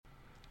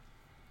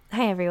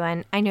Hi,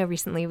 everyone. I know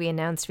recently we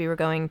announced we were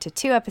going to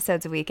 2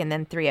 episodes a week and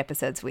then 3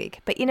 episodes a week.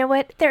 But you know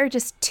what? There are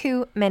just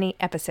too many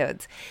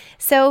episodes.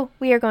 So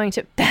we are going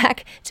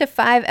back to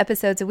 5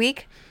 episodes a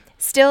week.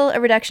 Still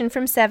a reduction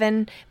from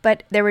 7,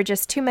 but there were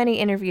just too many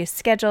interviews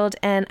scheduled,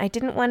 and I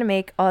didn't want to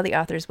make all the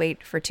authors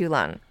wait for too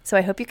long. So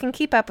I hope you can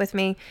keep up with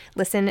me.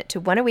 Listen to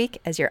 1 a week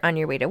as you're on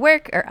your way to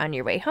work or on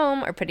your way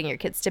home or putting your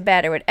kids to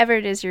bed or whatever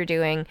it is you're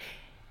doing.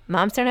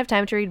 Moms don't have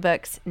time to read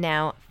books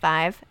now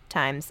 5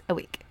 times a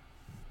week.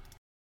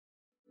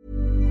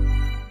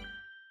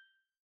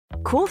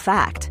 Cool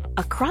fact,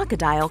 a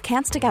crocodile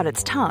can't stick out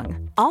its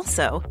tongue.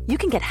 Also, you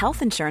can get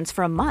health insurance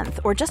for a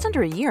month or just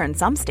under a year in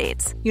some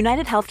states.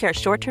 United Healthcare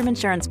short-term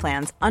insurance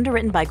plans,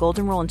 underwritten by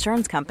Golden Rule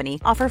Insurance Company,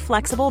 offer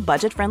flexible,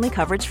 budget-friendly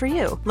coverage for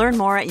you. Learn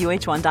more at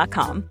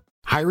uh1.com.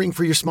 Hiring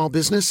for your small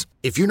business?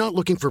 If you're not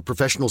looking for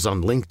professionals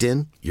on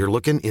LinkedIn, you're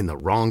looking in the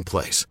wrong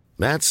place.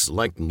 That's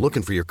like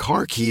looking for your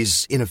car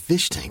keys in a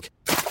fish tank.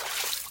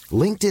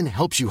 LinkedIn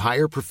helps you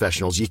hire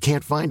professionals you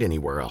can't find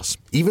anywhere else,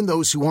 even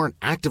those who aren't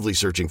actively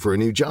searching for a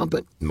new job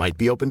but might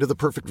be open to the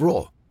perfect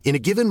role. In a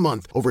given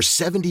month, over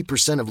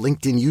 70% of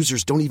LinkedIn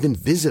users don't even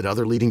visit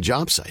other leading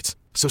job sites.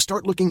 So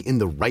start looking in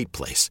the right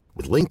place.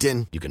 With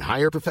LinkedIn, you can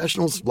hire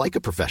professionals like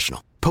a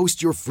professional.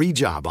 Post your free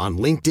job on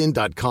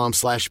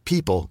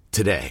linkedin.com/people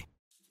today.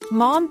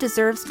 Mom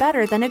deserves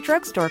better than a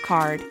drugstore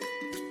card.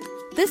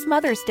 This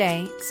Mother's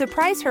Day,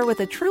 surprise her with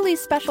a truly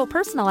special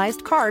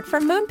personalized card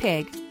from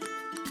Moonpig.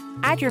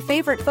 Add your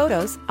favorite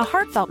photos, a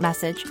heartfelt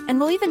message, and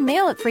we'll even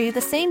mail it for you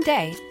the same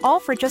day, all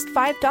for just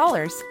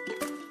 $5.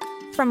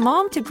 From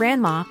mom to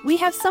grandma, we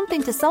have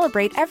something to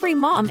celebrate every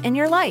mom in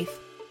your life.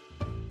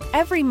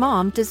 Every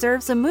mom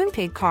deserves a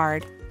Moonpig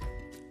card.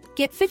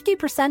 Get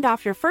 50%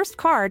 off your first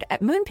card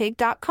at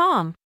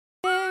moonpig.com.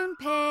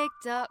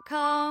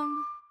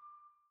 Moonpig.com.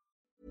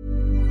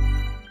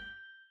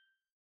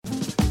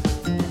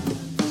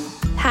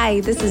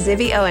 Hi, this is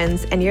Zibby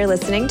Owens, and you're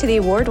listening to the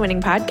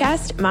award-winning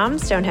podcast,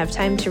 Moms Don't Have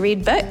Time to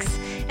Read Books.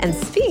 And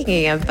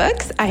speaking of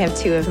books, I have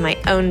 2 of my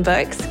own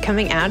books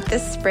coming out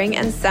this spring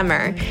and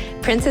summer.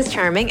 Princess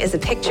Charming is a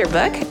picture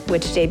book,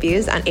 which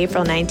debuts on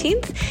April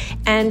 19th,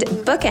 and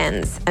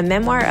Bookends, a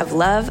memoir of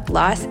love,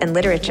 loss, and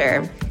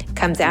literature,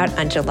 comes out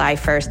on July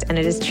 1st, and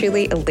it is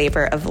truly a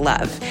labor of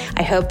love.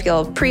 I hope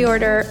you'll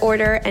pre-order,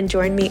 order, and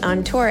join me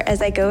on tour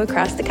as I go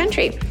across the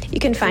country. You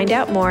can find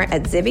out more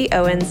at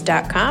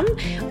zibbyowens.com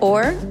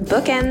or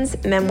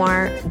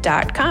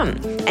bookendsmemoir.com.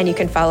 And you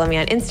can follow me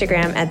on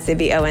Instagram at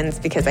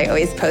zibbyowens because I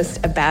always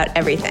post about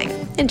everything.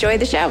 Enjoy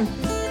the show.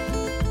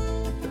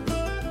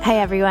 Hi,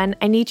 everyone.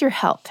 I need your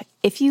help.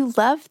 If you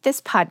love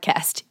this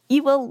podcast,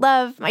 you will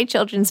love my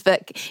children's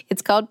book.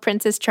 It's called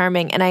Princess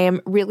Charming, and I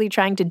am really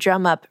trying to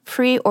drum up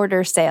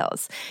pre-order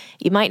sales.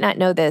 You might not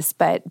know this,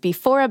 but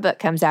before a book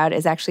comes out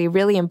is actually a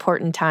really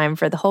important time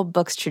for the whole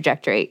book's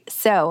trajectory.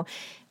 So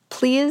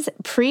please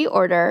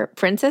pre-order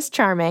Princess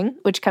Charming,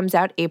 which comes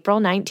out April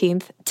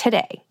 19th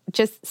today.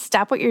 Just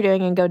stop what you're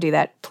doing and go do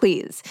that,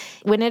 please.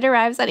 When it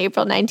arrives on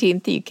April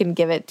 19th, you can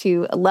give it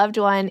to a loved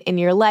one in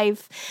your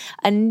life,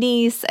 a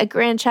niece, a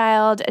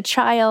grandchild, a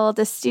child,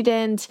 a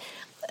student,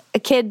 a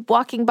kid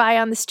walking by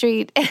on the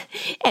street,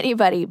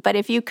 anybody. But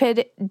if you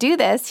could do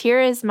this,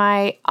 here is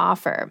my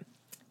offer.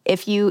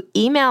 If you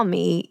email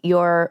me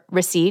your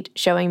receipt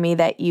showing me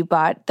that you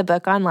bought the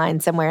book online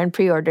somewhere and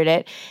pre-ordered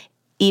it,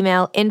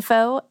 email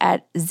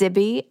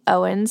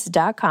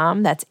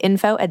info@zibbyowens.com. That's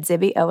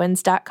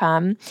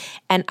info@zibbyowens.com.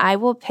 And I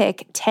will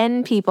pick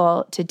 10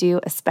 people to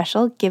do a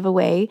special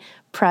giveaway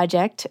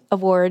project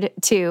award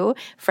to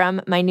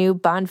from my new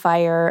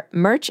Bonfire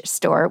merch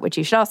store, which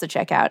you should also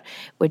check out,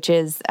 which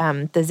is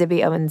the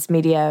Zibby Owens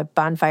Media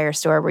Bonfire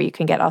store, where you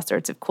can get all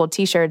sorts of cool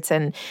t-shirts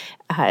and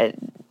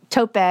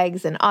tote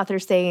bags and author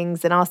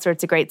sayings and all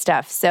sorts of great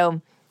stuff. So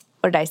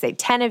what did I say?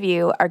 10 of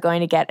you are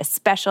going to get a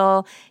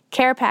special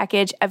care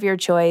package of your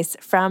choice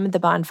from the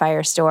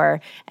Bonfire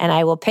store, and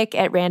I will pick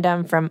at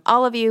random from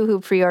all of you who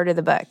pre-order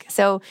the book.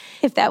 So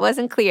if that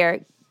wasn't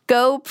clear,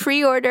 go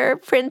pre-order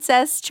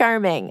Princess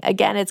Charming.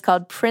 Again, it's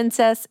called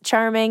Princess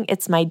Charming.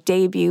 It's my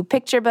debut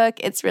picture book.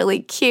 It's really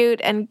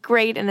cute and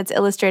great, and it's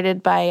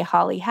illustrated by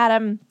Holly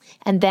Haddam.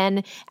 And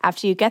then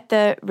after you get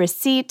the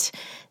receipt,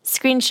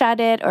 screenshot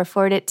it or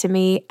forward it to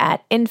me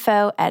at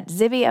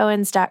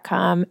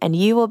info@zibbyowens.com, and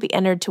you will be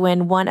entered to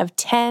win one of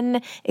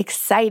 10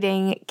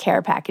 exciting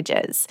care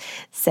packages.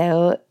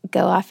 So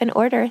go off and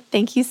order.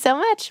 Thank you so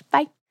much.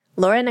 Bye.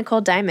 Laura Nicole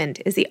Diamond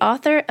is the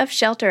author of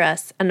Shelter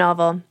Us, a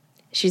novel.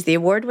 She's the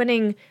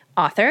award-winning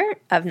author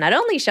of not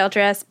only Shelter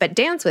Us, but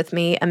Dance With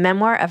Me, a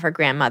memoir of her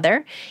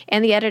grandmother,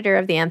 and the editor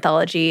of the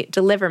anthology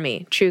Deliver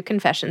Me, True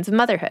Confessions of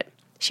Motherhood.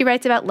 She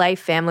writes about life,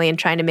 family, and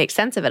trying to make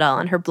sense of it all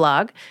on her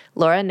blog,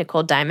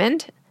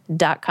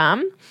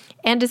 lauranicolediamond.com,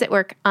 and is at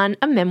work on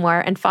a memoir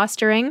and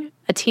fostering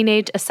a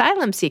teenage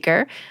asylum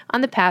seeker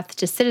on the path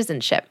to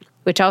citizenship,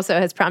 which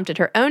also has prompted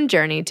her own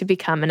journey to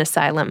become an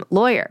asylum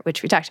lawyer,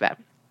 which we talked about.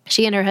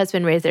 She and her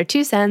husband raised their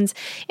 2 sons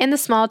in the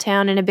small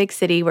town in a big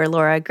city where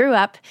Laura grew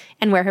up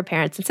and where her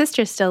parents and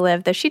sisters still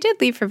live, though she did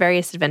leave for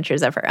various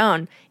adventures of her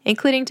own,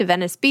 including to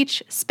Venice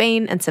Beach,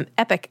 Spain, and some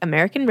epic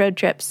American road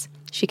trips.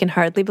 She can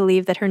hardly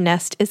believe that her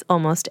nest is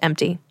almost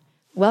empty.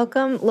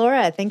 Welcome,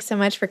 Laura. Thanks so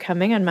much for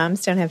coming on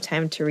Moms Don't Have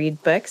Time to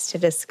Read Books to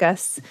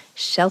discuss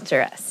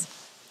Shelter Us.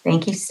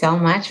 Thank you so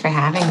much for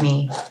having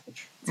me.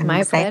 It's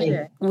my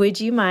pleasure.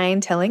 Would you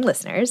mind telling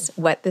listeners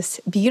what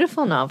this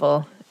beautiful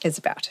novel is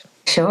about?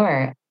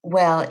 Sure.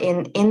 Well,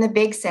 in the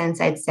big sense,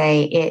 I'd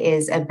say it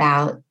is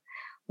about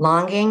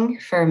longing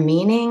for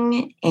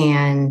meaning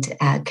and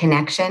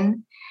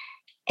connection.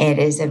 It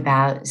is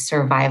about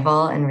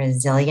survival and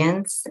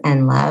resilience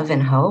and love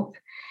and hope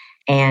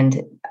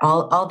and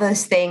all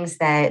those things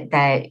that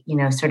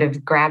sort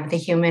of grab the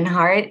human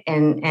heart.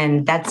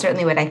 And that's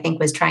certainly what I think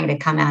was trying to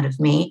come out of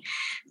me.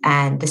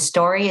 And the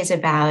story is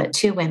about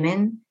 2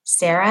 women,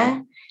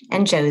 Sarah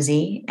and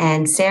Josie.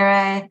 And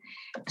Sarah,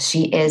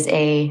 she is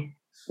a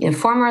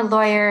former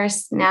lawyer.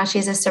 Now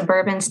she's a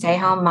suburban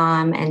stay-home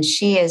mom, and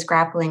she is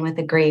grappling with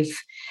the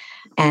grief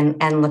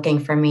and looking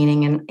for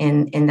meaning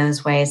in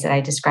those ways that I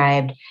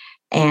described.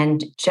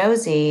 And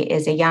Josie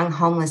is a young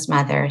homeless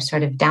mother,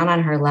 sort of down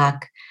on her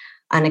luck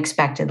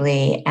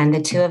unexpectedly. And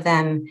the 2 of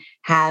them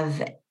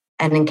have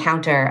an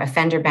encounter, a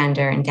fender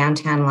bender in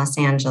downtown Los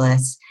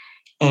Angeles.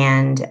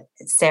 And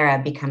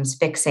Sarah becomes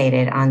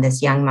fixated on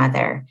this young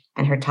mother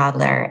and her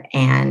toddler.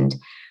 And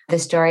the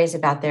story is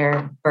about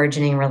their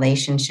burgeoning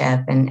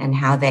relationship and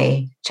how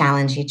they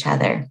challenge each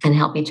other and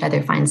help each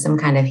other find some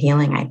kind of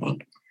healing, I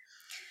think.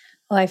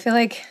 Well, I feel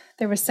like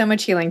there was so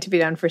much healing to be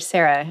done for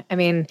Sarah. I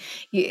mean,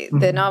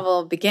 the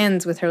novel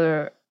begins with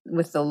the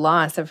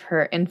loss of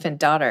her infant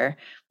daughter,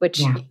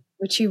 which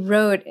you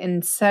wrote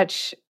in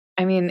such,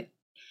 I mean,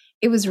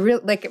 it was real,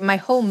 like my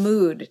whole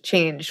mood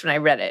changed when I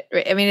read it.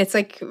 I mean, it's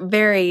like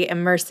very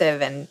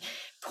immersive and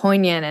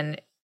poignant,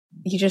 and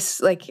you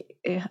just like,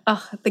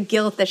 the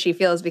guilt that she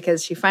feels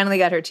because she finally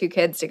got her 2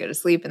 kids to go to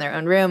sleep in their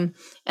own room.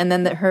 And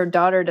then her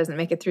daughter doesn't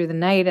make it through the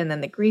night. And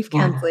then the grief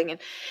counseling and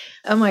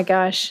oh my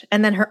gosh.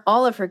 And then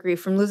all of her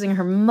grief from losing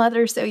her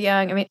mother so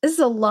young. I mean, this is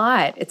a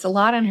lot. It's a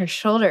lot on her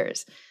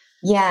shoulders.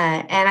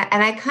 Yeah.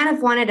 And I kind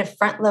of wanted to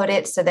front load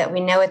it so that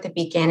we know at the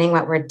beginning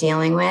what we're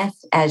dealing with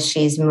as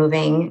she's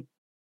moving,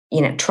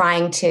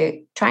 trying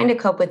to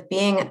cope with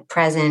being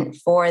present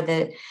for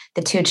the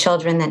 2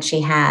 children that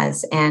she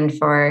has and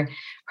for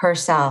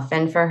herself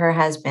and for her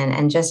husband,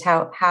 and just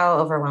how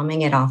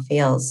overwhelming it all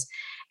feels.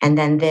 And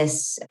then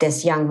this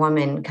young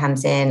woman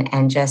comes in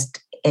and just,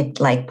 it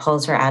like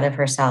pulls her out of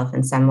herself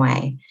in some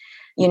way.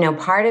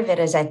 Part of it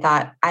is I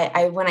thought,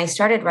 when I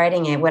started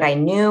writing it, what I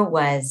knew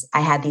was I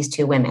had these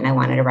 2 women I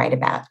wanted to write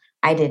about.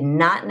 I did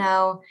not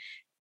know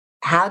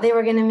how they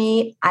were going to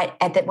meet.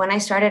 When I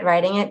started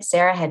writing it,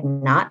 Sarah had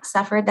not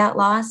suffered that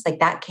loss. Like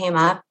that came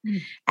up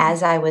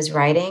as I was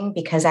writing,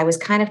 because I was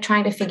kind of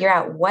trying to figure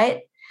out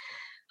what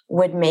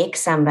would make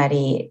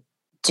somebody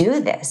do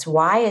this.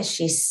 Why is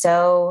she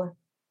so,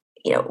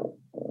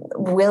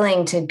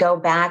 willing to go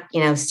back,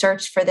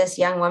 search for this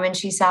young woman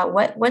she saw?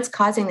 What's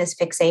causing this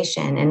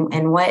fixation?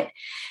 And what,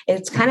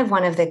 it's kind of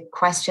one of the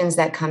questions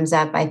that comes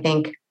up, I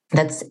think,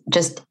 that's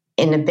just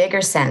in a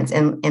bigger sense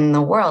in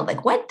the world.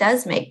 Like, what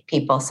does make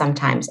people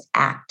sometimes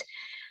act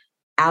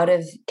out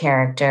of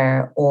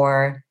character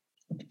or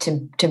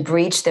to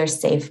breach their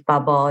safe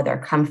bubble, their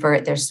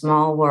comfort, their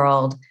small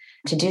world,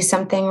 to do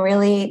something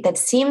really that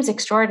seems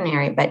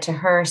extraordinary, but to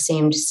her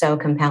seemed so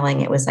compelling.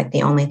 It was like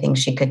the only thing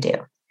she could do.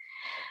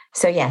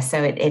 So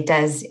it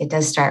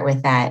does start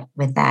with that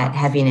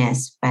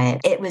heaviness,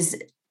 but it was,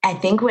 I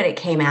think what it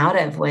came out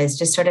of was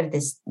just sort of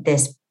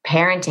this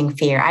parenting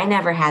fear. I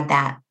never had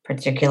that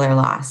particular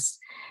loss.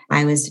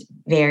 I was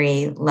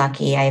very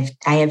lucky. I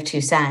have 2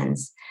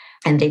 sons,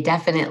 and they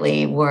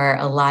definitely were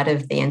a lot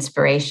of the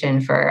inspiration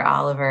for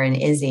Oliver and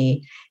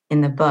Izzy in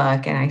the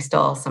book, and I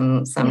stole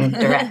some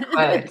direct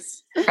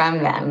quotes from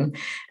them.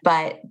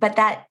 But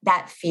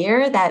that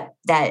fear that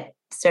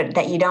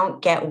you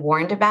don't get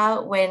warned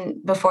about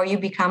before you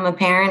become a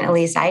parent, at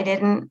least I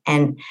didn't,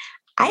 and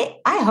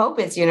I hope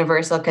it's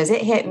universal because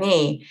it hit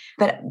me.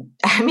 But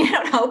I mean, I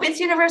don't hope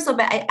it's universal,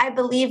 but I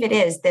believe it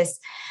is. This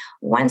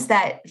once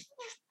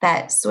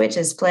that switch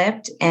is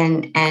flipped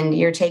and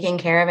you're taking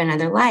care of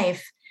another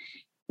life,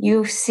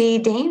 you see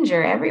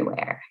danger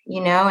everywhere,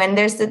 and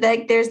there's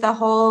the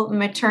whole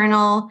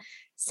maternal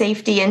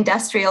safety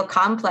industrial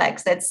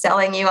complex that's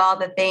selling you all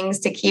the things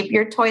to keep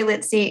your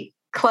toilet seat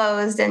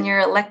closed and your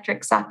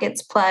electric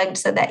sockets plugged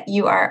so that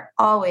you are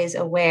always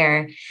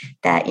aware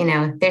that,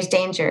 there's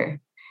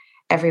danger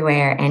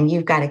everywhere and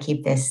you've got to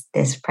keep this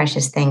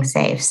precious thing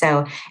safe.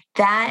 So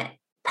that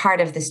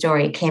part of the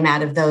story came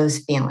out of those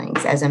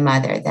feelings as a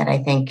mother that I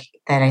think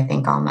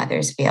all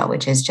mothers feel,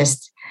 which is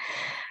just,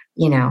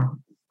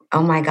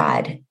 oh my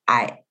God,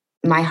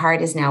 my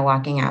heart is now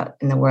walking out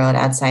in the world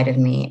outside of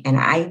me, and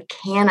I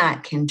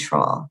cannot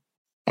control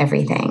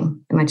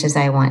everything as much as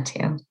I want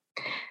to.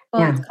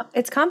 Well, Yeah.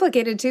 it's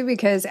complicated too,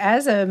 because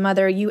as a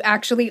mother, you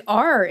actually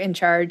are in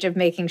charge of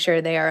making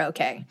sure they are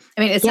okay.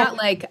 I mean, it's not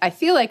like I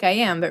feel like I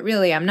am, but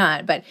really I'm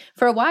not. But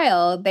for a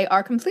while, they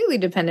are completely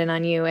dependent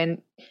on you.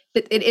 And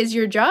it is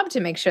your job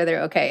to make sure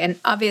they're okay. And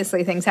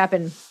obviously things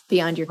happen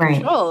beyond your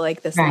control,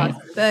 like this loss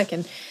of the book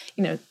and,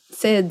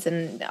 SIDS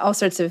and all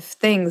sorts of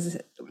things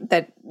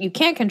that you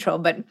can't control.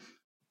 But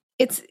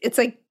it's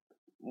like,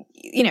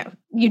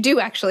 you do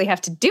actually have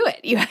to do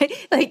it.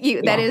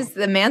 That is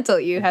the mantle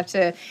you have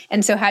to.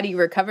 And so how do you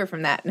recover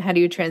from that? And how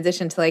do you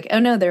transition to like, oh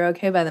no, they're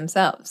okay by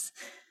themselves?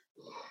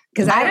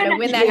 Because I don't know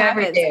when that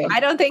happens. I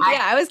don't think,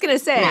 I was going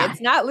to say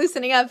it's not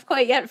loosening up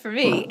quite yet for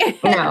me.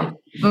 No,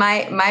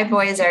 my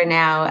boys are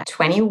now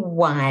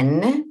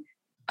 21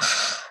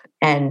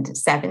 and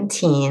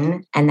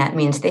 17. And that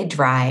means they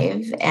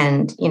drive.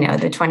 And,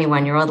 the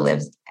 21-year-old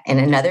lives in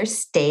another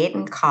state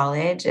in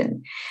college.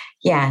 And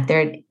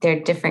they're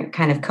different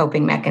kind of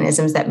coping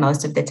mechanisms that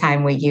most of the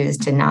time we use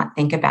to not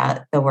think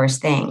about the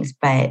worst things.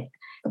 But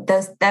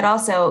that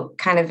also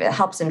kind of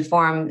helps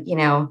inform,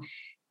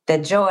 the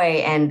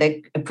joy and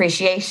the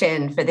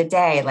appreciation for the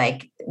day.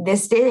 Like,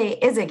 this day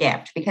is a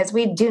gift because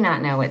we do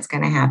not know what's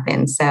going to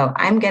happen. So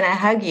I'm going to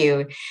hug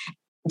you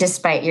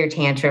despite your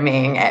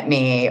tantruming at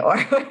me or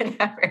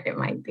whatever it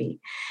might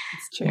be.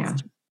 It's true. Yeah.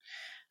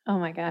 Oh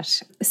my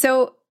gosh.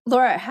 So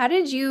Laura, how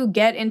did you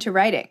get into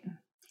writing?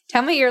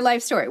 Tell me your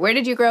life story. Where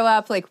did you grow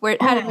up? Like,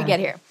 how did we get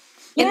here?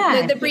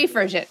 The brief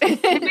version. The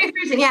brief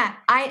version, yeah.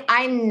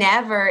 I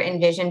never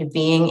envisioned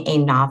being a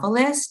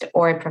novelist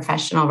or a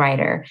professional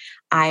writer.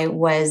 I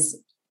was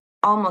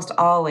almost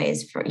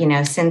always,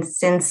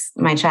 since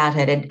my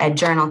childhood, a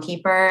journal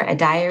keeper, a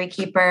diary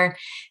keeper.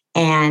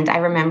 And I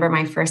remember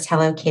my first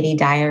Hello Kitty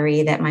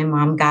diary that my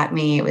mom got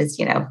me. It was,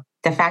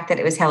 the fact that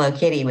it was Hello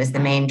Kitty was the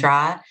main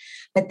draw.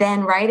 But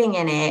then writing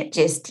in it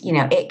just,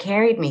 it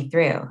carried me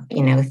through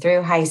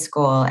high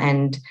school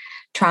and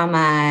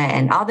trauma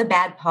and all the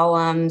bad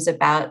poems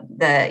about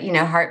the,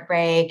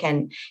 heartbreak.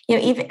 And,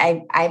 even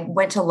I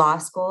went to law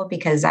school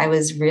because I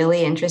was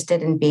really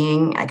interested in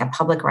being like a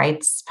public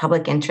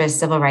interest,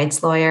 civil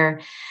rights lawyer.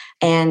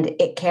 And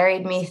it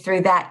carried me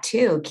through that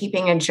too.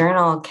 Keeping a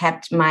journal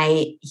kept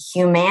my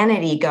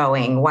humanity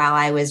going while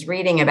I was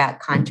reading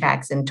about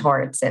contracts and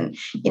torts. And,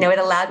 it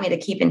allowed me to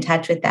keep in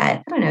touch with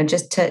that. I don't know,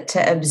 just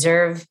to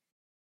observe.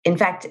 In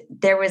fact,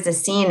 there was a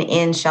scene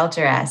in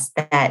Shelter Us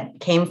that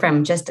came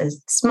from just a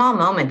small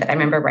moment that I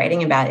remember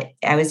writing about it.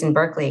 I was in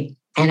Berkeley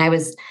and I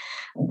was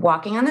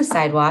walking on the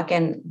sidewalk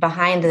and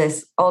behind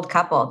this old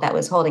couple that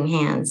was holding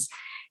hands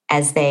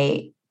as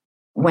they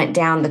went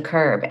down the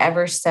curb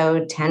ever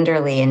so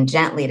tenderly and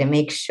gently to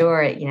make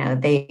sure,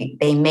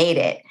 they made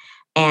it.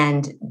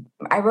 And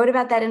I wrote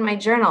about that in my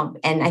journal.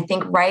 And I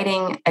think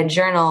writing a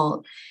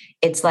journal,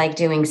 it's like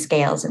doing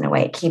scales in a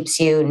way. It keeps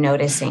you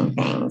noticing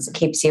things, it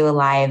keeps you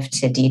alive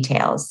to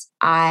details.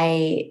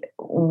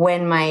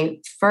 When my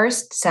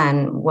first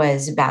son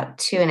was about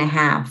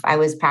 2.5, I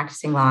was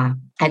practicing law.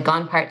 I'd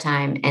gone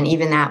part-time and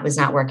even that was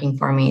not working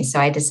for me. So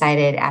I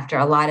decided after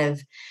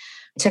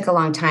took a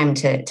long time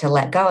to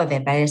let go of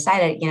it, but I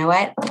decided, you know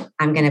what,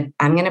 I'm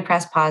gonna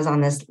press pause on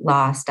this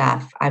law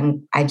stuff.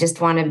 I just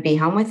want to be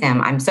home with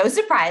him. I'm so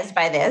surprised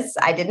by this.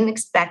 I didn't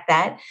expect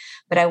that,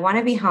 but I want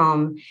to be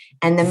home.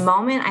 And the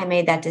moment I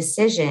made that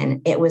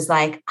decision, it was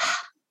like,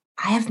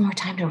 I have more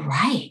time to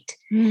write.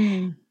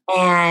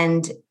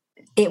 And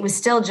it was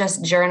still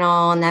just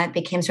journal, and that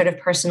became sort of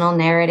personal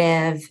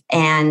narrative.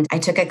 And I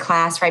took a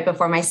class right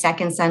before my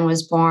second son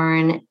was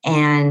born.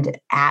 And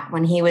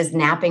when he was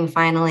napping,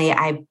 finally,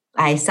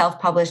 I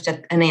self-published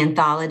an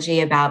anthology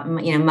about,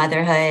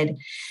 motherhood.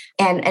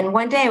 And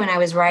one day when I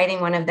was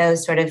writing one of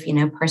those sort of,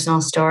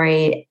 personal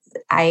story,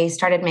 I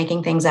started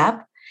making things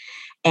up.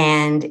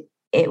 And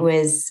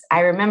I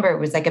remember it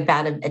was like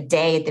about a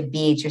day at the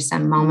beach or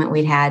some moment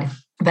we'd had.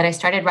 But I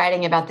started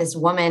writing about this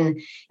woman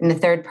in the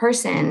third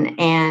person,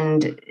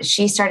 and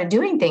she started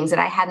doing things that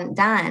I hadn't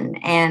done.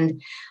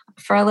 And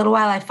for a little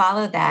while, I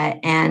followed that.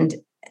 And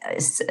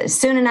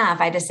soon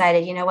enough, I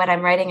decided, you know what,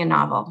 I'm writing a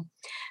novel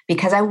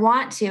because I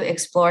want to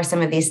explore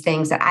some of these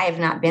things that I have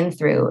not been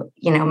through.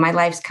 My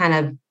life's kind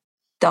of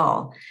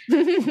dull.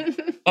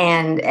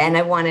 and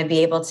I want to be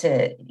able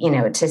to,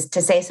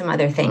 to say some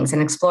other things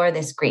and explore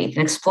this grief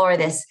and explore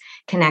this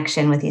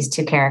connection with these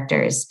two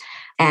characters.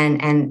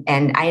 And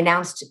I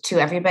announced to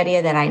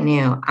everybody that I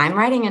knew, I'm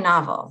writing a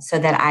novel, so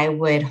that I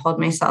would hold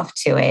myself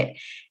to it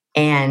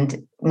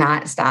and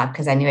not stop,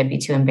 because I knew I'd be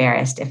too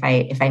embarrassed if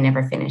I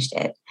never finished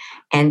it.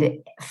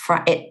 And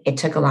it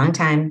took a long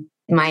time.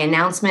 My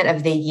announcement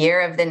of the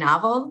year of the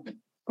novel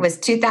was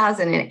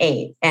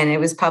 2008, and it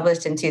was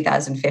published in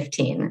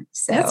 2015.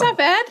 So that's not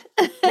bad.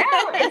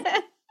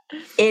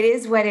 It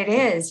is what it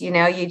is.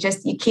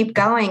 You keep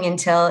going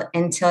until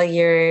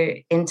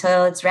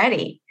it's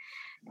ready.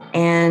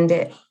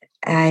 And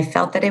I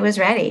felt that it was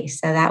ready.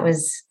 So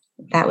that's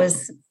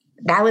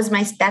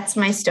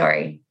my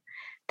story.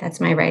 That's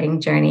my writing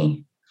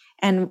journey.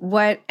 And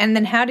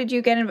then how did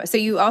you get involved? So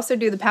you also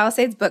do the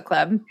Palisades Book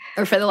Club,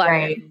 or for the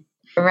library.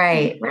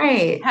 Right.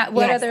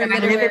 What other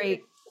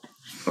literary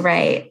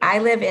Right. I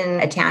live in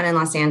a town in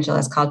Los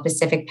Angeles called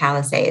Pacific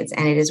Palisades,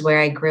 and it is where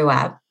I grew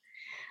up.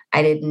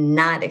 I did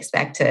not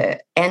expect to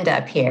end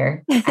up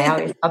here. I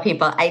always tell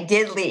people I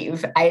did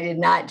leave. I did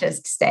not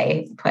just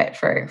stay put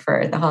for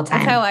the whole time.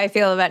 That's how I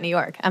feel about New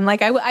York. I'm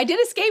like, I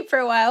did escape for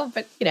a while,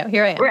 but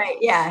here I am. Right.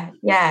 Yeah.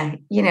 Yeah.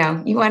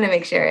 You want to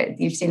make sure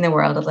you've seen the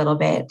world a little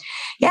bit.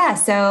 Yeah.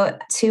 So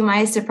to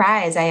my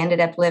surprise, I ended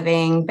up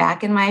living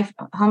back in my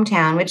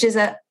hometown, which is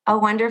a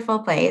wonderful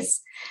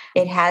place.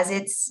 It has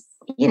its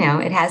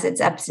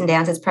ups and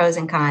downs, its pros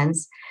and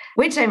cons,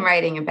 which I'm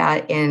writing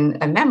about in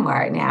a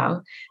memoir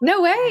now.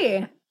 No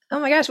way. Oh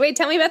my gosh. Wait,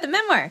 tell me about the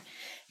memoir.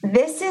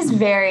 This is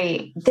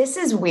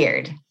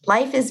weird.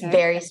 Life is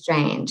very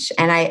strange.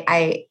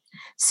 And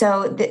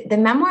so the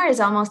memoir is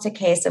almost a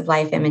case of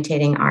life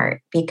imitating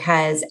art,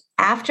 because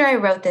after I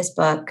wrote this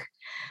book,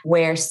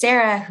 where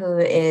Sarah, her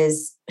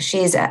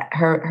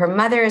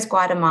mother is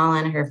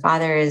Guatemalan, her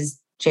father is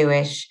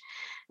Jewish.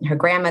 Her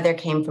grandmother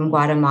came from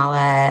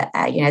Guatemala,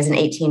 as an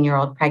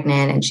 18-year-old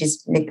pregnant, and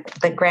she's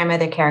the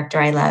grandmother character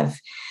I love.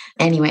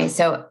 Anyway,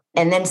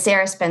 and then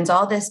Sarah spends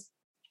all this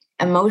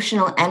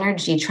emotional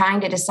energy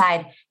trying to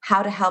decide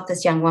how to help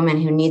this young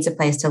woman who needs a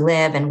place to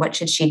live, and what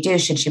should she do?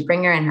 Should she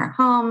bring her in her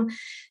home?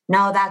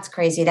 No, that's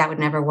crazy. That would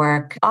never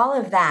work. All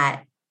of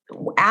that.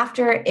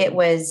 After it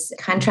was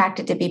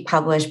contracted to be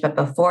published, but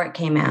before it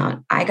came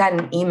out, I got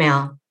an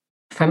email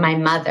from my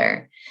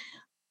mother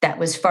that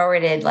was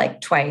forwarded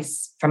like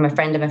twice from a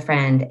friend of a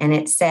friend. And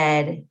it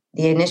said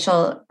the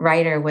initial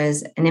writer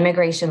was an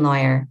immigration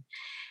lawyer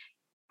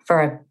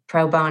for a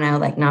pro bono,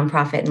 like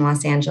nonprofit in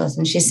Los Angeles.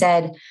 And she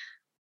said,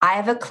 I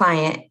have a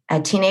client,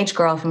 a teenage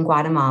girl from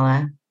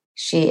Guatemala.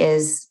 She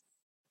is,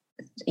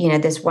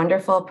 this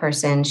wonderful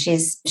person.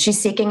 She's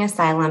seeking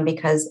asylum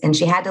and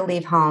she had to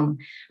leave home.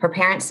 Her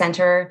parents sent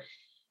her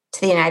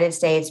to the United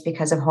States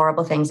because of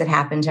horrible things that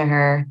happened to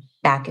her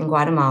back in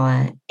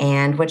Guatemala.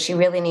 And what she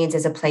really needs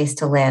is a place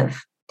to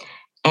live.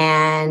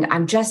 And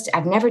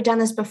I've never done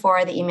this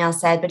before, the email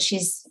said, but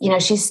she's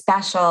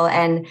special.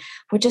 And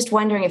we're just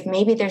wondering if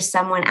maybe there's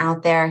someone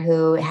out there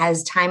who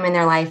has time in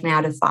their life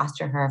now to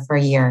foster her for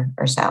a year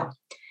or so.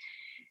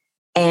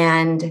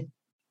 And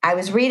I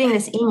was reading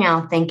this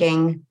email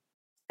thinking,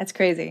 that's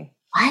crazy.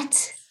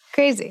 What?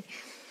 Crazy.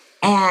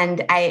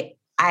 And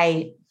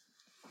I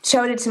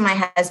showed it to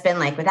my husband,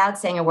 like without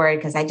saying a word,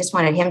 because I just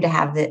wanted him to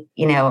have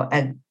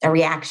a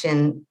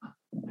reaction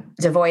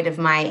devoid of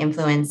my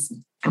influence.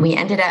 And we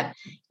ended up,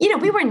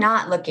 we were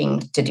not looking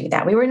to do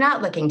that. We were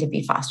not looking to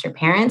be foster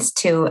parents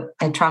to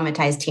a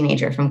traumatized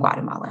teenager from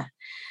Guatemala.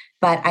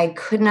 But I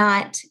could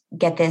not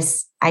get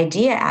this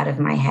idea out of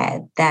my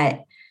head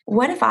that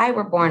what if I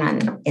were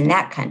born in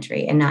that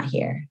country and not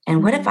here?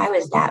 And what if I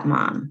was that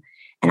mom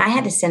and I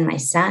had to send my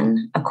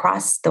son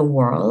across the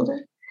world?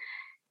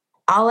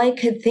 All I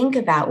could think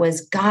about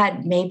was,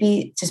 God,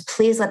 maybe just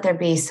please let there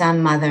be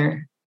some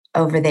mother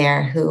over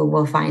there who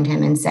will find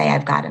him and say,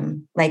 I've got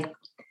him. Like,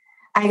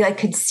 I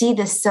could see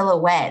the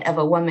silhouette of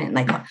a woman,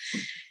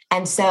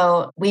 and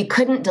so we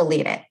couldn't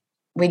delete it.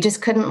 We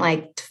just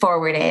couldn't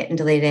forward it and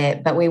delete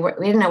it, but we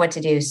didn't know what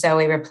to do. So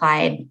we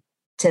replied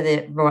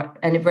to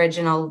an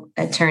original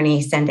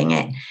attorney sending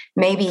it.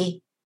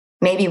 Maybe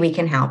we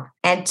can help.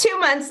 And 2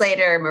 months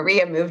later,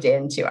 Maria moved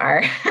into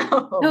our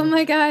home. Oh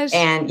my gosh.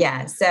 And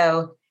yeah,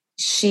 so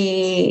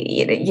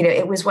she,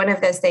 it was one of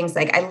those things,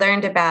 like I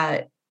learned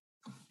about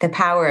the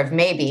power of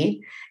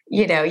maybe.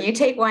 You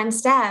take one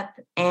step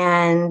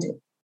and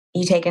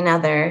you take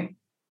another,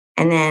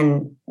 and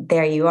then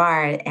there you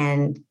are.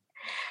 And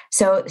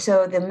so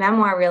the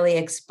memoir really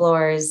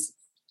explores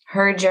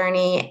her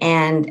journey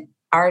and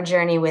our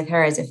journey with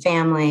her as a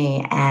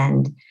family.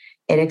 And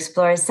it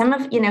explores some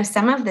of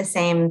the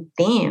same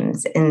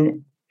themes,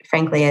 and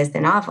frankly, as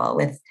the novel,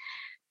 with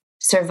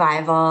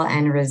survival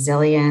and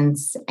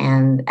resilience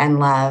and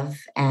love.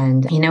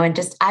 And,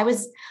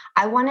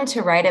 I wanted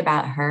to write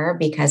about her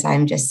because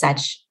I'm just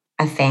such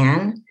a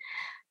fan.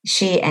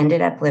 She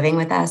ended up living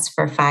with us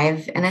for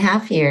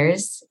 5.5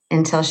 years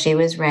until she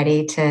was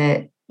ready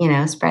to,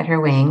 spread her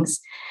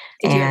wings.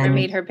 Did you ever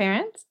meet her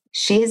parents?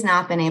 She has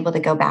not been able to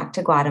go back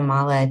to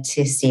Guatemala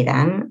to see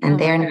them, and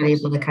they're not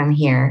able to come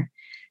here.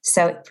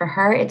 So for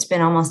her, it's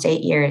been almost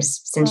 8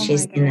 years since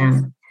she's seen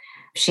them.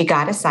 She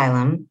got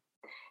asylum.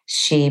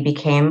 She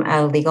became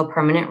a legal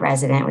permanent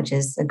resident, which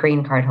is a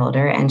green card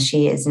holder, and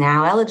she is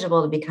now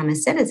eligible to become a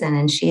citizen,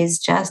 and she's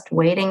just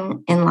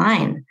waiting in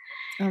line.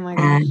 Oh my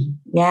gosh.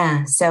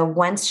 Yeah. So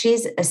once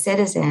she's a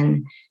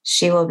citizen,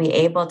 she will be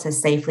able to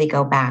safely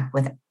go back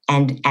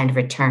and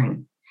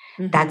return.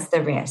 Mm-hmm. That's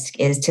the risk,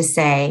 is to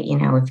say,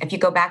 if you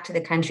go back to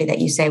the country that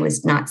you say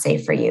was not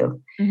safe for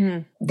you,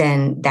 mm-hmm.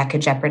 then that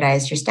could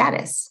jeopardize your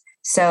status.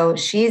 So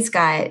she's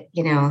got,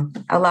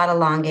 a lot of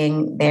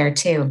longing there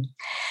too.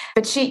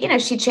 But she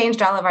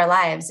changed all of our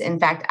lives. In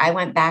fact, I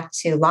went back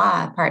to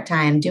law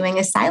part-time doing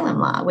asylum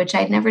law, which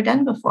I'd never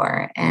done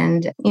before.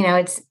 And,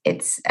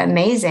 it's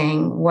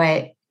amazing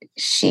what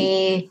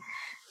she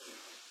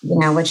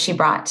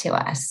brought to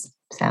us.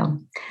 So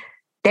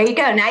there you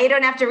go. Now you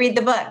don't have to read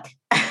the book.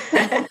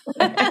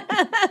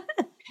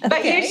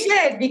 But you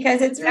should,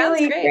 because it's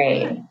really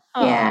great.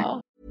 Yeah.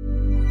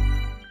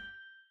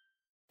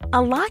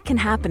 A lot can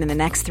happen in the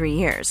next 3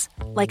 years.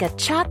 Like a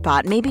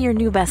chatbot may be your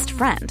new best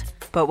friend.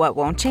 But what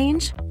won't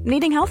change?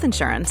 Needing health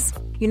insurance.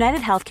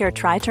 United Healthcare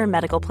Tri-Term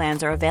Medical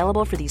Plans are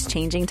available for these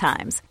changing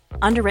times.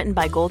 Underwritten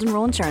by Golden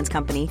Rule Insurance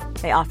Company,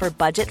 they offer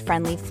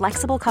budget-friendly,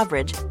 flexible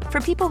coverage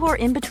for people who are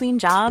in between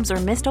jobs or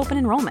missed open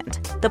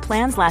enrollment. The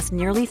plans last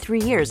nearly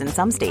 3 years in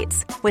some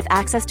states, with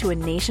access to a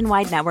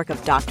nationwide network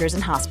of doctors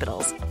and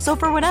hospitals. So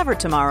for whatever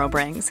tomorrow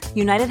brings,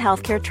 United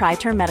Healthcare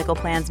Tri-Term Medical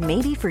Plans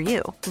may be for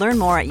you. Learn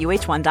more at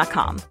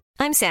uh1.com.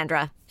 I'm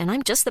Sandra, and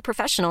I'm just the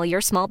professional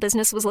your small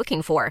business was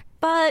looking for.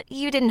 But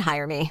you didn't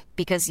hire me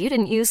because you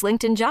didn't use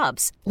LinkedIn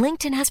Jobs.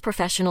 LinkedIn has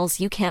professionals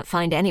you can't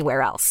find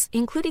anywhere else,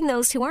 including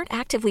those who aren't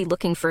actively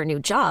looking for a new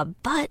job,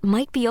 but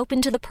might be open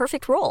to the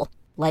perfect role,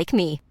 like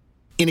me.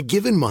 In a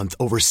given month,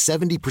 over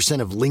 70%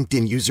 of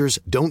LinkedIn users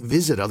don't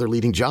visit other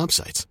leading job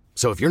sites.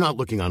 So if you're not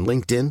looking on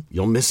LinkedIn,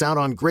 you'll miss out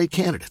on great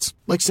candidates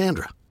like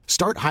Sandra.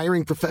 Start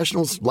hiring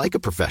professionals like a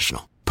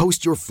professional.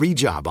 Post your free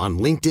job on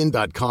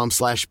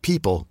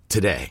linkedin.com/people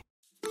today.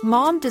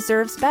 Mom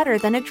deserves better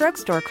than a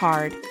drugstore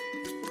card.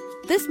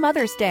 This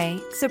Mother's Day,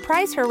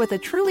 surprise her with a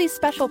truly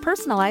special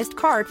personalized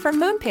card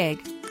from Moonpig.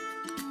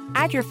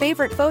 Add your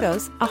favorite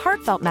photos, a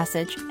heartfelt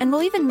message, and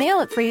we'll even mail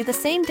it for you the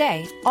same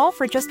day, all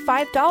for just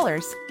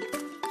 $5.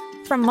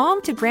 From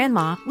mom to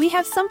grandma, we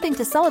have something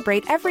to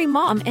celebrate every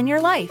mom in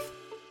your life.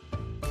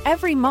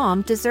 Every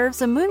mom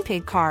deserves a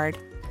Moonpig card.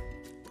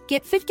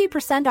 Get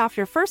 50% off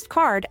your first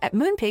card at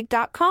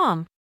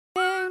moonpig.com.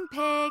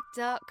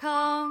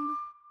 Moonpig.com.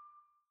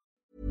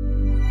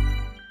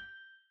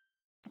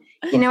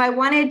 I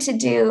wanted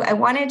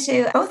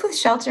to, both with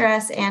Shelter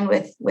Us and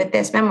with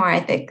this memoir, I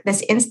think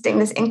this instinct,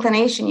 this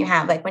inclination you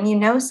have, like when you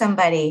know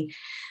somebody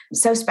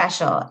so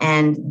special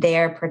and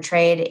they're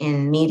portrayed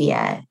in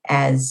media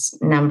as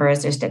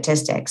numbers or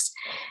statistics,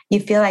 you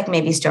feel like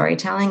maybe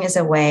storytelling is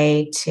a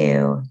way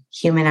to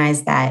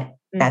humanize that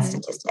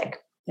statistic.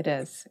 It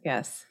is,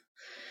 yes.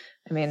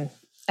 I mean,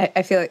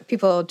 I feel like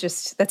people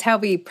that's how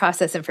we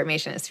process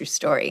information is through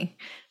story.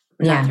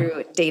 Not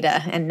through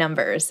data and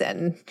numbers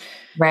and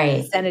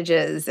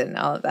percentages and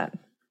all of that.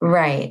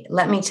 Right.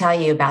 Let me tell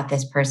you about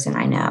this person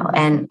I know.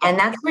 And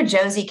that's where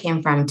Josie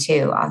came from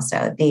too,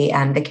 also,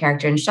 the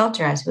character in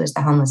Shelter Us, who was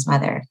the homeless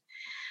mother.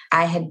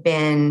 I had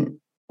been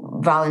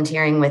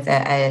volunteering with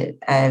a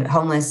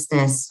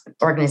homelessness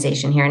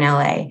organization here in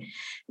LA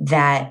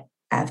that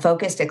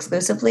focused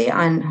exclusively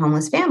on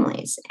homeless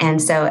families.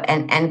 And so,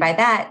 and by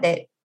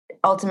that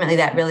ultimately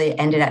that really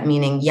ended up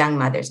meaning young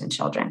mothers and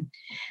children.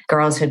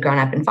 Girls who'd grown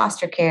up in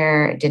foster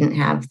care, didn't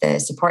have the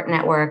support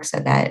network, so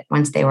that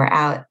once they were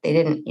out, they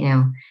didn't,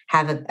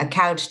 have a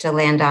couch to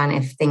land on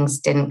if things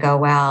didn't go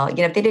well.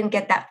 If they didn't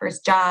get that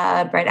first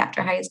job right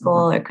after high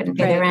school or couldn't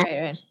pay their rent.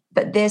 Right.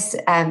 But this,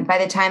 by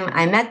the time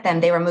I met them,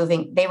 they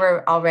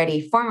were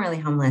already formerly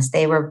homeless.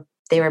 They were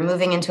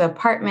moving into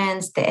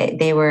apartments.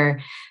 They were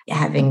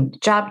having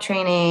job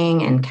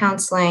training and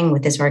counseling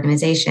with this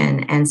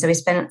organization. And so we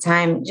spent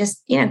time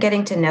just,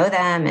 getting to know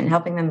them and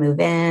helping them move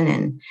in.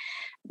 And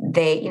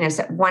they,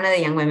 so one of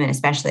the young women,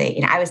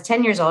 especially, I was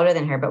 10 years older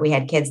than her, but we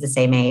had kids the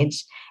same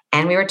age.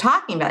 And we were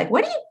talking about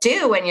what do you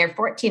do when your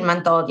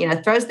 14-month-old,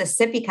 throws the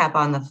sippy cup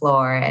on the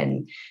floor?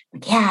 And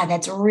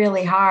that's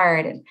really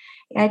hard. And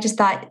I just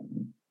thought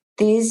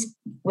these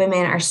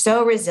women are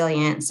so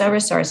resilient, so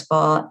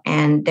resourceful,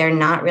 and they're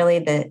not really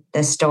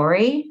the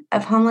story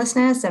of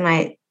homelessness. And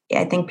I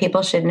think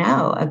people should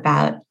know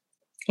about,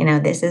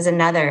 this is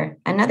another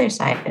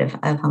side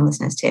of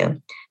homelessness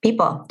too.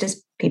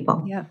 Just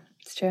people. Yeah.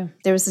 It's true.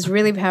 There was this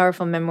really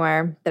powerful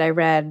memoir that I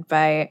read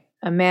by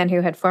a man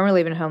who had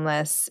formerly been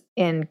homeless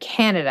in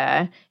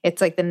Canada.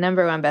 It's like the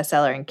 #1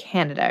 bestseller in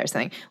Canada or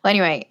something. Well,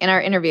 anyway, in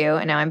our interview,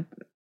 and now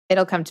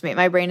it'll come to me.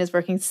 My brain is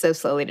working so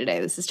slowly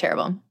today. This is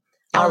terrible.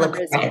 I'll look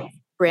for it.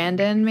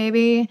 Brandon,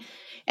 maybe.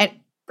 And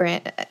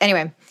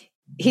anyway,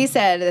 he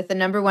said that the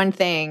 #1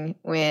 thing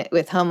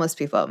with homeless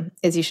people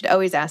is you should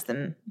always ask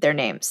them their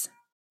names,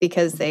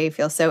 because they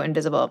feel so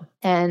invisible.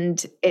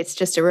 And it's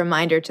just a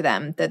reminder to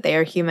them that they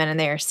are human and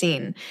they are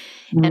seen.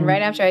 Mm-hmm. And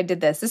right after I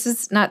did this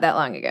is not that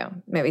long ago,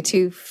 maybe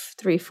 2,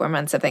 3, 4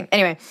 months, something.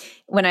 Anyway,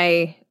 when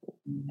I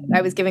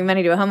was giving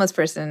money to a homeless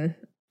person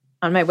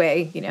on my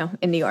way,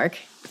 in New York,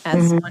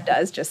 as one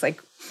does, just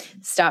like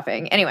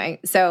stopping.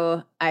 Anyway,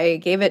 so I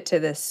gave it to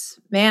this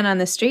man on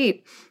the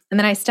street, and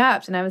then I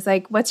stopped and I was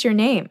like, "What's your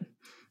name?"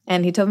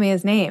 And he told me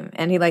his name,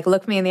 and he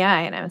looked me in the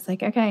eye, and I was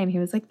like, "Okay." And he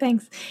was like,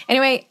 "Thanks."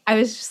 Anyway, I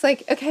was just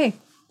like, "Okay."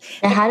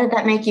 And how did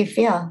that make you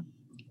feel?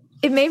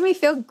 It made me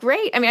feel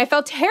great. I mean, I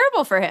felt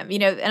terrible for him,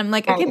 and I'm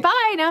like, "Okay,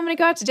 bye. Now I'm going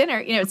to go out to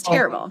dinner." It's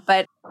terrible,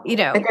 but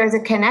But there's a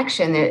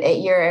connection that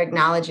you're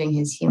acknowledging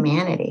his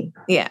humanity.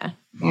 Yeah.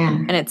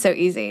 And it's so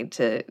easy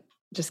to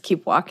just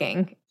keep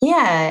walking.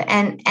 Yeah.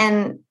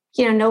 And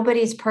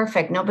nobody's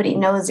perfect. Nobody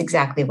knows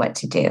exactly what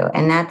to do.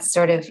 And that's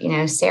sort of,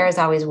 Sarah's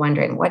always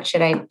wondering, what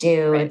should I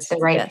do? Right. It's the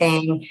right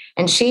thing.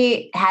 And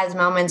she has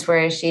moments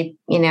where she,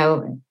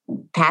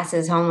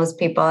 passes homeless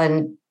people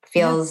and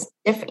feels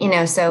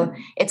different, so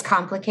it's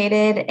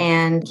complicated.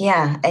 And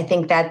I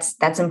think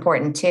that's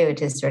important too,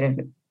 to sort of,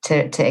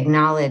 to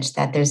acknowledge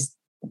that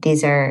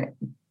these are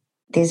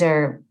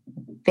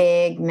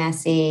big,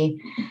 messy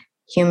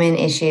human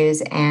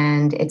issues,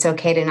 and it's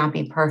okay to not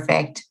be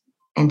perfect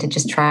and to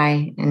just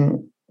try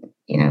and,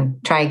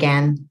 try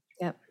again.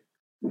 Yep.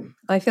 Well,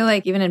 I feel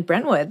like even in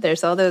Brentwood,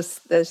 there's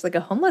like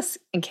a homeless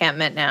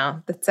encampment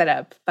now that's set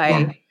up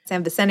by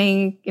San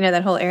Vicente,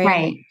 that whole area,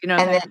 right? And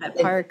that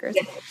park.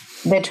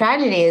 The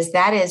tragedy is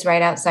that is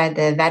right outside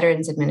the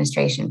Veterans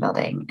Administration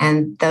building,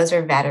 and those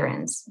are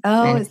veterans.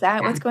 Oh, is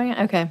that what's going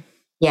on? Okay.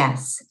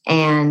 Yes.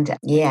 And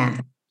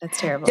that's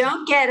terrible.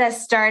 Don't get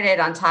us started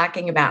on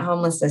talking about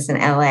homelessness in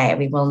LA.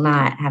 We will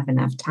not have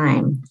enough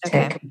time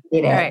to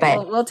complete it. All right.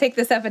 But we'll take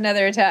this up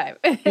another time.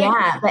 We'll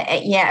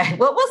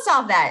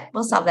solve that.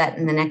 We'll solve that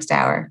in the next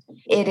hour.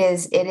 It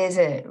is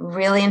a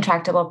really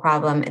intractable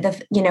problem.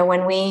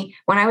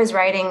 When I was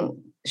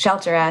writing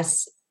Shelter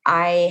Us,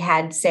 I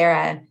had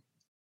Sarah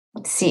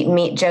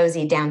meet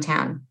Josie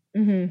downtown.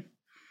 Mm-hmm.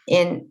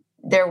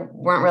 There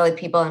weren't really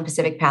people in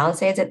Pacific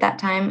Palisades at that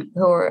time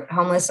who were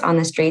homeless on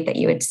the street that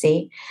you would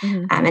see.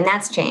 Mm-hmm. And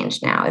that's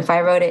changed now. If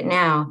I wrote it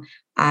now,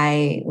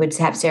 I would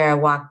have Sarah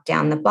walk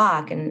down the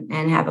block and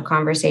have a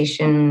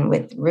conversation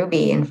with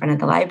Ruby in front of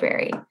the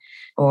library,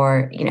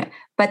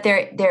 but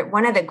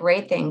one of the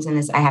great things in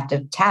this, I have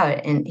to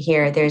tout, and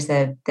here there's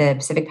the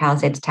Pacific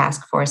Palisades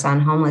Task Force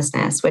on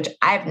Homelessness, which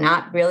I've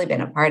not really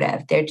been a part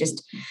of. They're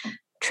just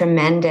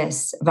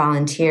tremendous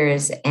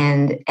volunteers,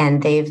 and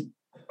they've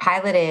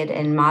piloted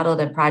and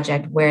modeled a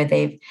project where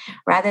they've,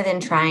 rather than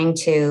trying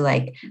to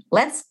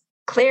let's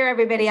clear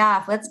everybody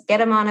off, let's get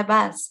them on a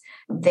bus,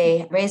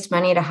 they raised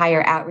money to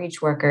hire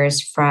outreach workers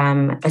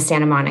from a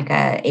Santa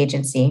Monica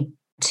agency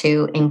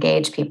to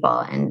engage people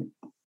and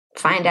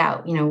find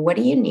out, what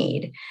do you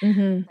need?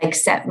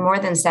 Mm-hmm. More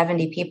than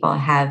 70 people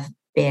have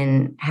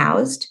been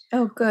housed.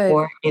 Oh,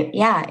 good.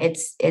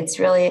 It's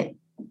really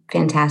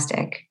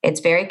fantastic. It's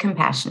very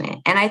compassionate.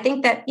 And I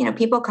think that,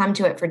 people come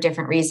to it for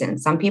different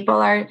reasons. Some people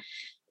are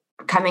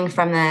coming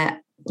from I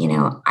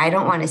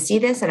don't want to see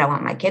this. I don't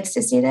want my kids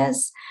to see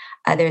this.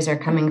 Others are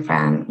coming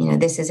from,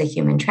 this is a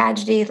human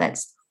tragedy.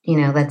 Let's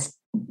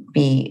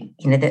be,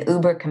 the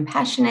uber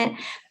compassionate,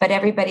 but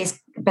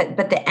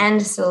the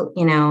end. So,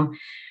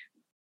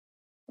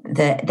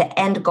 the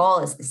end goal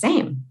is the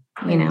same,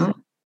 Wow.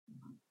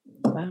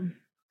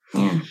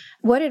 Yeah.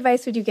 What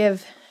advice would you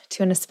give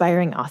to an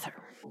aspiring author?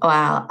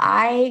 Well,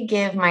 I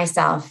give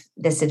myself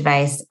this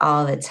advice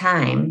all the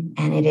time,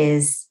 and it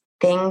is,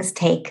 things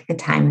take the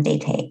time they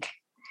take.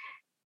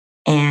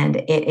 And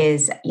it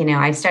is,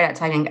 I started out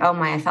talking,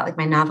 I felt like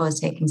my novel was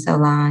taking so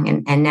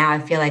long. And now I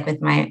feel like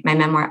with my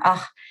memoir,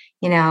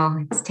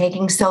 it's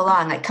taking so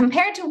long. Like,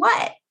 compared to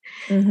what?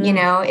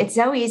 Mm-hmm. It's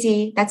so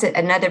easy. That's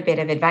another bit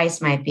of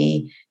advice might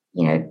be,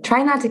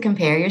 try not to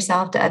compare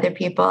yourself to other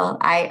people.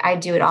 I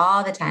do it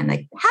all the time.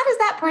 Like, how does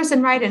that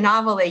person write a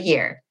novel a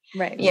year?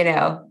 Right.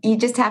 You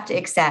just have to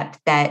accept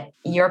that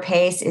your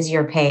pace is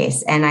your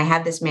pace. And I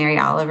have this Mary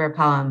Oliver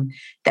poem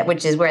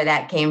which is where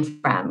that came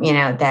from,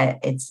 that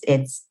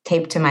it's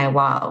taped to my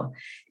wall.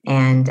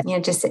 And,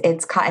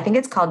 I think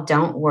it's called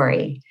Don't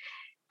Worry.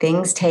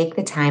 Things take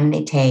the time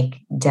they take.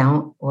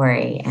 Don't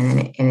worry.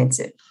 And it's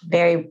a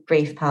very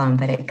brief poem,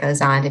 but it goes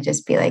on to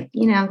just be like,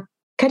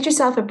 cut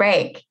yourself a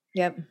break.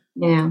 Yep.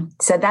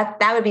 So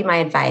that would be my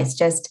advice.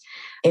 Just,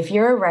 if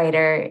you're a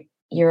writer,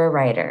 you're a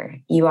writer.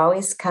 You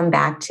always come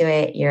back to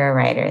it. You're a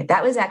writer.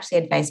 That was actually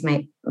advice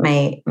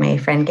my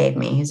friend gave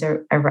me. Who's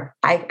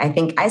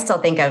I still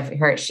think of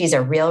her. She's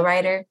a real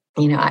writer.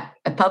 I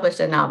published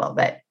a novel,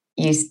 but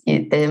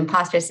the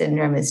imposter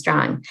syndrome is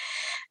strong.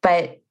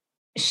 But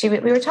we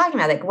were talking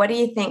about, what do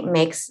you think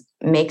makes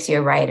you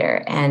a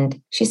writer? And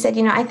she said,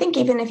 I think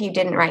even if you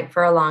didn't write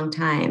for a long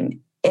time,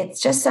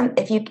 it's just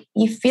if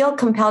you feel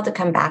compelled to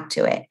come back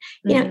to it,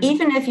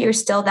 even if you're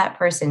still that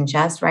person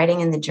just writing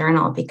in the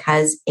journal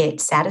because it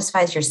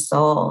satisfies your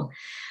soul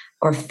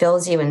or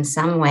fills you in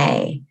some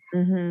way.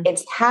 Mm-hmm.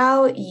 It's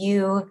how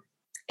you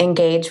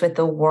engage with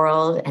the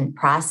world and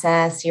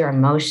process your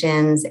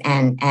emotions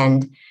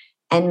and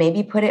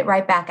maybe put it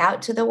right back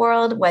out to the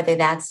world, whether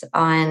that's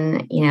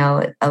on,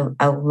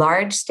 a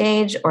large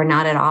stage or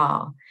not at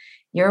all.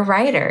 You're a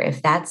writer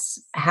if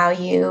that's how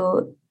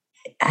you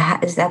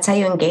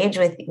engage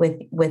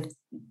with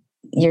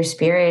your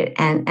spirit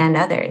and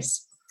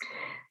others.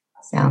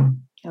 So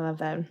I love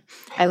that.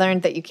 I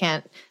learned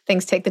that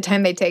things take the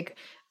time they take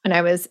when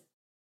I was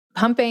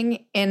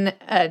pumping in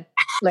a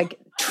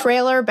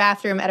trailer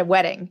bathroom at a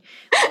wedding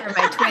for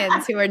my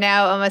twins who are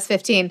now almost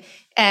 15.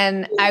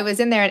 And I was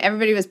in there and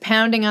everybody was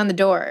pounding on the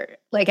door,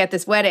 at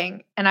this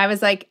wedding. And I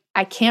was like,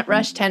 I can't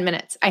rush 10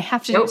 minutes. I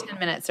have to do 10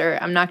 minutes or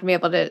I'm not gonna be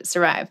able to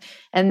survive.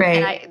 And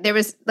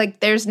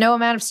there's no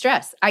amount of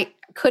stress. I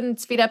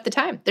couldn't speed up the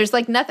time. There's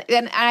nothing.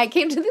 And I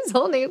came to this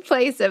whole new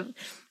place of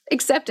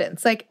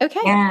acceptance.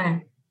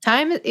 Okay,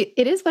 time,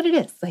 it is what it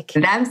is.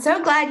 And I'm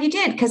so glad you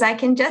did, because I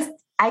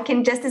I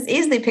can just as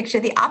easily picture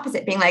the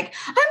opposite being like,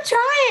 I'm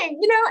trying,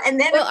 and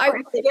then of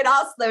course they would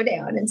all slow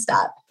down and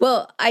stop.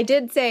 Well, I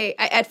did say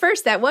at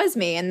first that was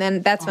me. And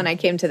then that's when I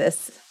came to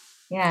this.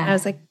 Yeah. I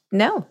was like,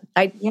 no,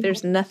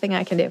 there's nothing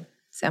I can do.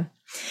 So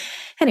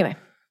anyway,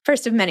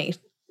 first of many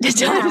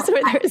times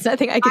where there's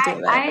nothing I could do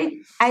about it.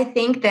 I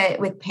think that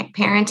with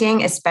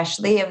parenting,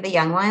 especially of the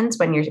young ones,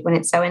 when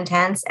it's so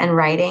intense, and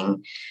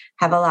writing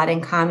have a lot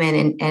in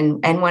common.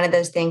 And one of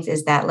those things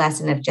is that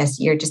lesson of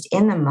you're just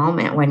in the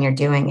moment when you're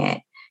doing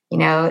it.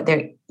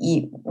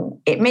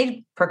 It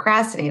may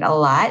procrastinate a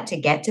lot to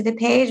get to the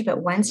page,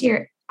 but once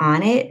you're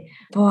on it,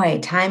 boy,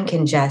 time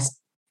can just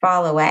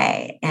fall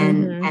away.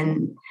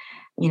 And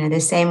the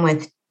same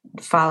with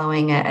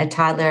following a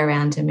toddler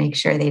around to make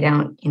sure they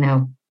don't,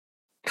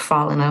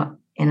 fall in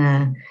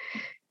a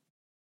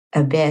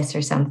abyss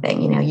or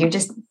something. You're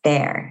just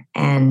there.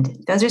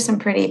 And those are some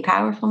pretty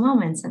powerful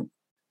moments, and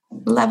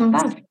love them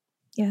both.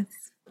 Yes.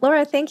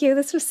 Laura, thank you.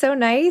 This was so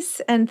nice.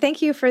 And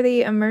thank you for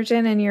the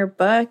immersion in your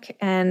book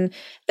and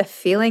the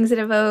feelings it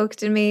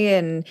evoked in me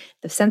and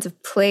the sense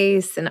of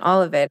place and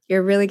all of it.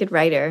 You're a really good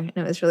writer, and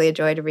it was really a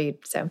joy to read.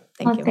 So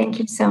thank you. Thank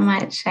you so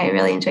much. I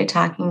really enjoyed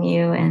talking to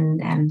you,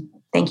 and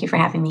thank you for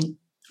having me.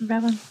 No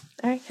problem.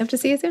 All right. Hope to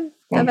see you soon.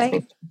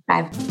 Thanks.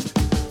 Bye-bye. Bye.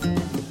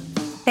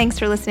 Thanks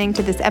for listening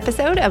to this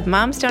episode of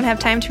Moms Don't Have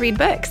Time to Read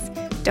Books.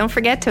 Don't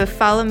forget to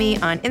follow me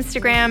on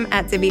Instagram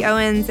at Zibby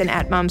Owens and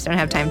at Moms Don't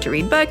Have Time to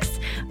Read Books.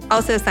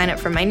 Also sign up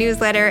for my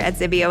newsletter at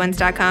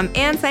zibbyowens.com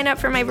and sign up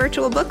for my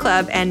virtual book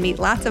club and meet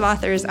lots of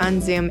authors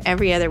on Zoom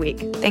every other week.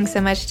 Thanks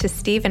so much to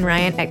Steve and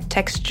Ryan at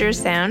Texture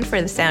Sound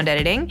for the sound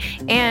editing.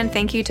 And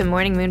thank you to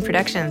Morning Moon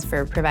Productions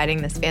for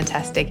providing this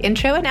fantastic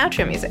intro and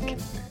outro music.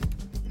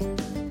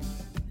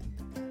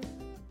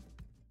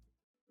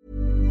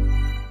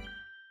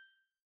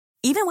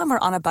 Even when we're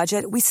on a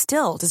budget, we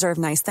still deserve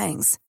nice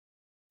things.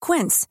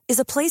 Quince is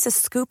a place to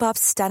scoop up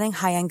stunning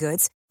high-end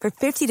goods for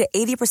 50 to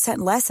 80%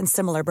 less than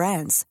similar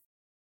brands.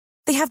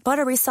 They have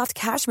buttery soft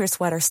cashmere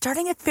sweaters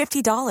starting at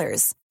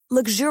 $50,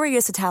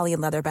 luxurious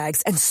Italian leather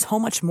bags, and so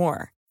much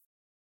more.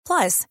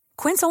 Plus,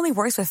 Quince only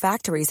works with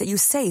factories that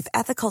use safe,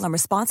 ethical, and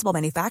responsible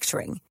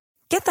manufacturing.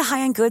 Get the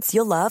high-end goods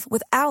you'll love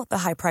without the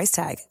high price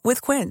tag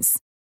with Quince.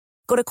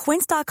 Go to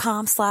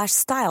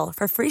quince.com/style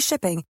for free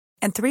shipping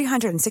and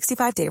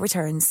 365-day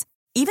returns.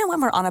 Even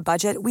when we're on a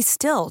budget, we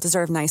still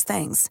deserve nice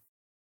things.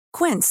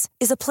 Quince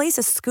is a place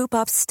to scoop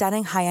up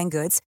stunning high-end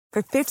goods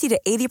for 50 to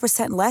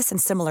 80% less than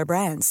similar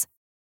brands.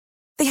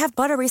 They have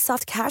buttery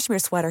soft cashmere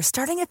sweaters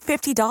starting at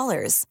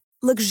 $50,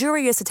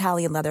 luxurious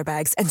Italian leather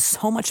bags, and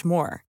so much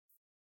more.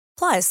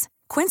 Plus,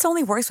 Quince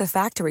only works with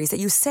factories that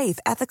use safe,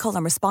 ethical,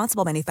 and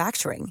responsible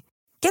manufacturing.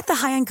 Get the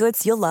high-end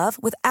goods you'll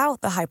love without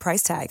the high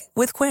price tag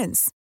with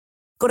Quince.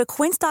 Go to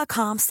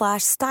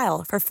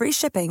quince.com/style for free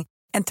shipping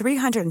and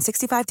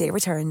 365-day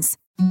returns.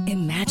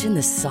 Imagine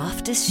the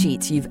softest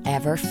sheets you've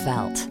ever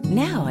felt.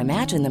 Now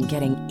imagine them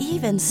getting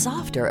even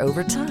softer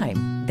over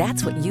time.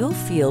 That's what you'll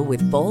feel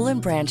with Boll &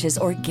 Branch's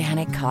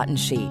organic cotton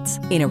sheets.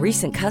 In a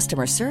recent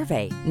customer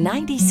survey,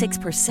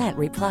 96%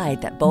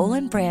 replied that Boll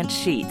 & Branch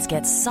sheets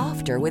get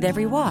softer with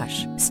every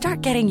wash.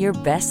 Start getting your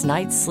best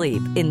night's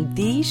sleep in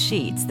these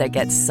sheets that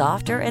get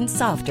softer and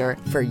softer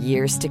for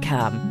years to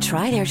come.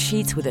 Try their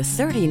sheets with a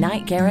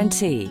 30-night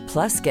guarantee.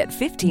 Plus, get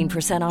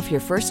 15% off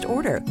your first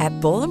order at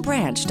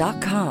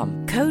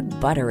bollandbranch.com. Code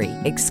BUTTERY.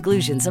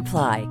 Exclusions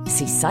apply.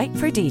 See site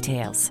for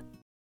details.